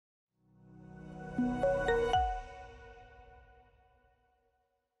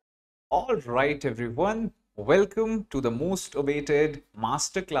All right, everyone. Welcome to the most awaited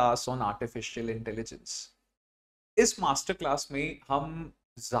masterclass on artificial intelligence. इस masterclass में हम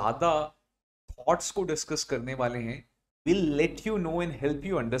ज़्यादा thoughts को discuss करने वाले हैं. We'll let you know and help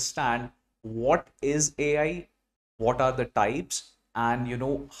you understand what is AI, what are the types,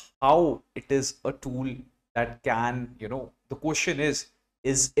 and how it is a tool that the question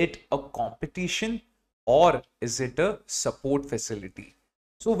is it a competition or is it a support facility?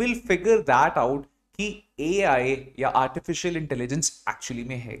 So we'll figure that out कि AI या artificial intelligence actually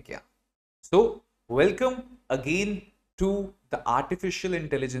में है क्या. So welcome again to the artificial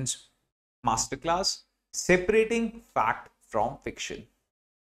intelligence masterclass, separating fact from fiction.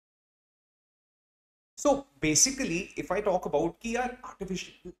 So basically if I talk about कि यार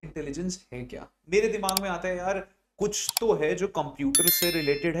artificial intelligence है क्या, मेरे दिमाग में आता है यार कुछ तो है जो कंप्यूटर से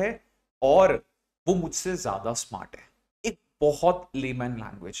रिलेटेड है और वो मुझसे ज्यादा स्मार्ट है. एक बहुत layman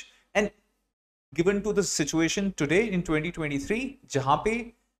language. And given to the situation today in 2023 jahan pe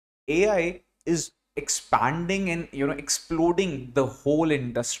AI is expanding and exploding the whole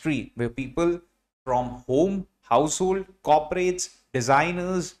industry where people from home, household, corporates,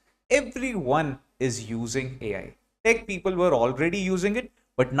 designers, everyone is using AI. Tech people were already using it,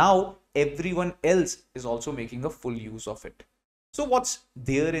 but now everyone else is also making a full use of it. So what's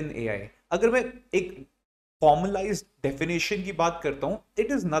there in AI? agar main ek formalized definition की बात करता हूं,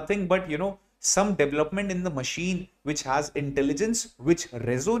 it is nothing but some development in the machine which has intelligence which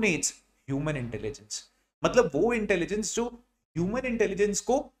resonates human intelligence. मतलब वो intelligence जो human intelligence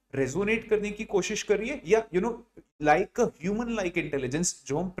को resonate करने की कोशिश कर रही है या like a human like intelligence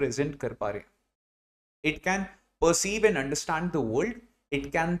जो हम present कर पा रहे हैं. It can perceive and understand the world.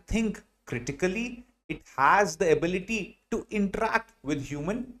 It can think critically. It has the ability to interact with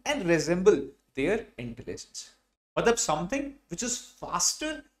human and resemble their intelligence. मतलब something which is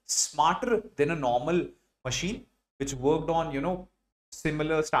faster, smarter than a normal machine which worked on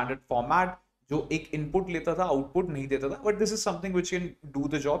similar standard format जो एक input लेता था output नहीं देता था, but this is something which can do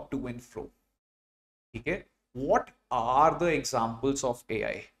the job to and fro. ठीक है. What are the examples of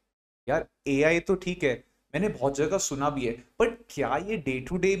AI? यार AI तो ठीक है, मैंने बहुत जगह सुना भी है, बट क्या ये डे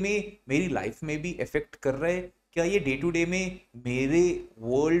टू डे में मेरी लाइफ में भी इफेक्ट कर रहा है? क्या ये डे टू डे में मेरे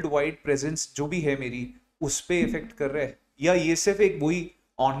वर्ल्ड वाइड प्रेजेंस जो भी है मेरी उस पे इफेक्ट कर रहा है, या ये सिर्फ एक वही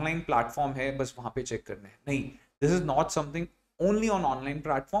ऑनलाइन प्लेटफॉर्म है बस वहां पे चेक करना है? नहीं, this is not something only on online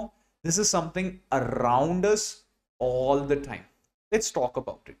platform. This is something around us all the time. Let's talk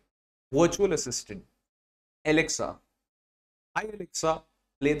about it. Virtual assistant Alexa. Hi Alexa,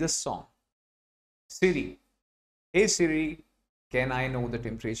 play this song. Siri. Hey Siri, can I know the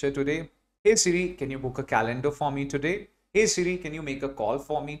temperature today? Hey Siri, can you book a calendar for me today? Hey Siri, can you make a call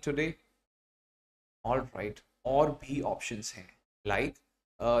for me today? All right. और भी options हैं. Like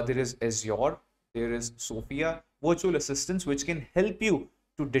there is Azure, there is Sophia, virtual assistants which can help you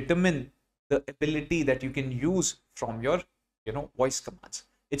to determine the ability that you can use from your voice commands.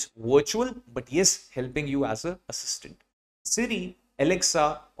 It's virtual, but yes, helping you as a assistant. Siri, Alexa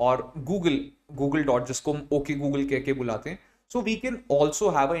और Google Dot जिसको हम OK Google कह के बुलाते हैं. So we can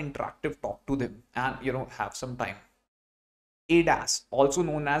also have an interactive talk to them and have some time. ADAS, also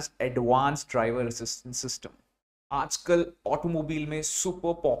known as Advanced Driver Assistance System. आजकल automobile में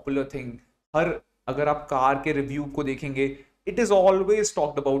super popular thing. हर अगर आप कार के रिव्यू को देखेंगे, it is always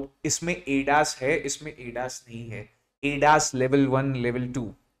talked about इसमें ADAS है, इसमें ADAS नहीं है. ADAS level 1, level 2.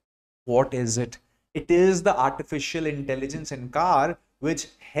 What is it? It is the artificial intelligence in car which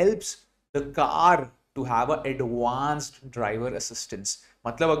helps the car to have a advanced driver assistance.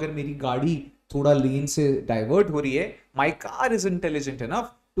 मतलब अगर मेरी गाड़ी थोड़ा लेन से डाइवर्ट हो रही है, my car is intelligent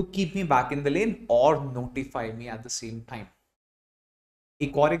enough to keep me back in the lane or notify me at the same time.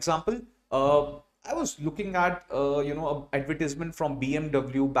 एक और example, I was looking at an advertisement from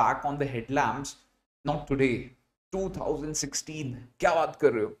BMW back on the headlamps. Not today, 2016. क्या बात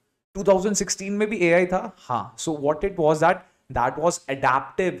कर रहे हो? 2016 में भी AI था. हाँ. So what it was that was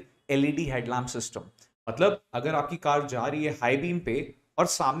adaptive LED headlamp system. मतलब अगर आपकी कार जा रही है हाई बीम पे और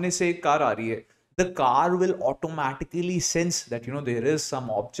सामने से एक कार आ रही है, the car will automatically sense that there is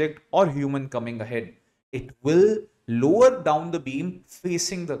some object or human coming ahead. It will lower down the beam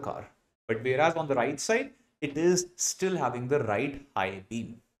facing the car, but whereas on the right side it is still having the right high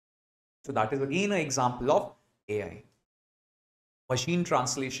beam. So that is again an example of AI. Machine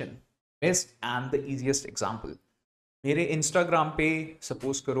translation, best and the easiest example. मेरे Instagram पे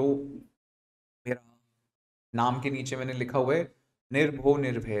suppose करो मेरा नाम के नीचे मैंने लिखा हुआ है निर्भो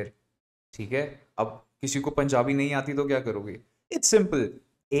निर्भैर. ठीक है, अब किसी को पंजाबी नहीं आती तो क्या करोगे? It's simple.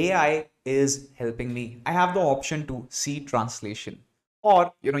 AI is helping me. I have the option to see translation.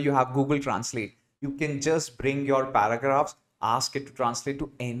 Or, you have Google Translate. You can just bring your paragraphs, ask it to translate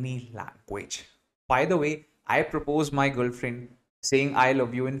to any language. By the way, I proposed my girlfriend saying I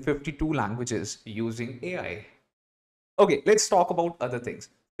love you in 52 languages using AI. Okay, let's talk about other things.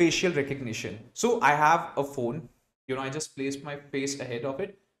 Facial recognition. So I have a phone, I just placed my face ahead of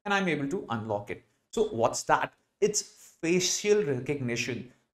it and I'm able to unlock it. So what's that? It's facial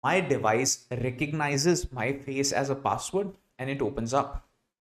recognition. My device recognizes my face as a password and it opens up.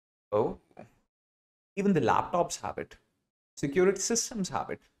 Oh, even the laptops have it. Security systems have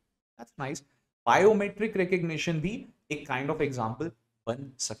it. That's nice. Biometric recognition भी एक kind of example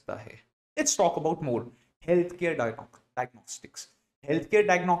बन सकता है. Let's talk about more. Healthcare diagnostics. Healthcare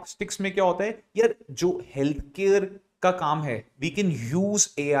diagnostics में क्या होता है यार, जो healthcare का काम है, we can use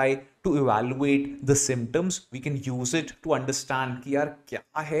AI to evaluate the symptoms. We can use it to understand कि यार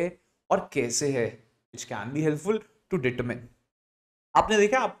क्या है और कैसे है, which can be helpful to determine. आपने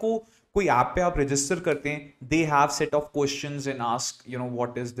देखा, आपको कोई ऐप पे आप रजिस्टर करते हैं, they have set of questions and ask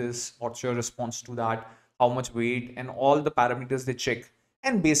what is this, what's your response to that, how much wait and all the parameters they check,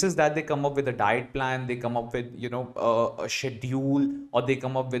 and basis that they come up with a diet plan, they come up with a schedule, or they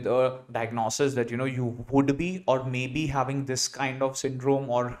come up with a diagnosis that you would be or maybe having this kind of syndrome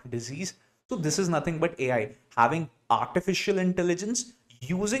or disease. So this is nothing but AI having artificial intelligence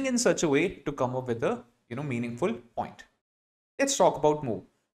using in such a way to come up with a meaningful point. Let's talk about more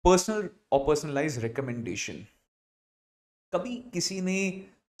personal or personalized recommendation. कभी किसी ने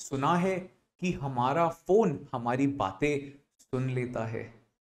सुना है कि हमारा phone हमारी बातें सुन लेता है?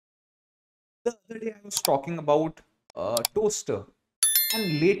 The other day I was talking about a toaster,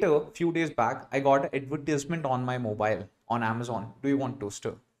 and later, few days back, I got an advertisement on my mobile on Amazon. Do you want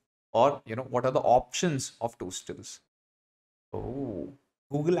toaster? Or what are the options of toasters? Oh,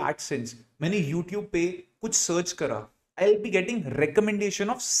 Google AdSense. मैंने YouTube पे कुछ search करा. I'll be getting recommendation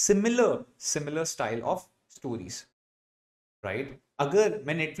of similar style of stories, right? अगर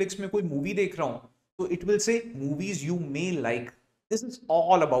मैं Netflix में कोई movie देख रहा हूँ, तो it will say movies you may like. This is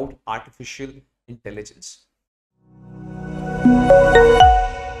all about artificial intelligence.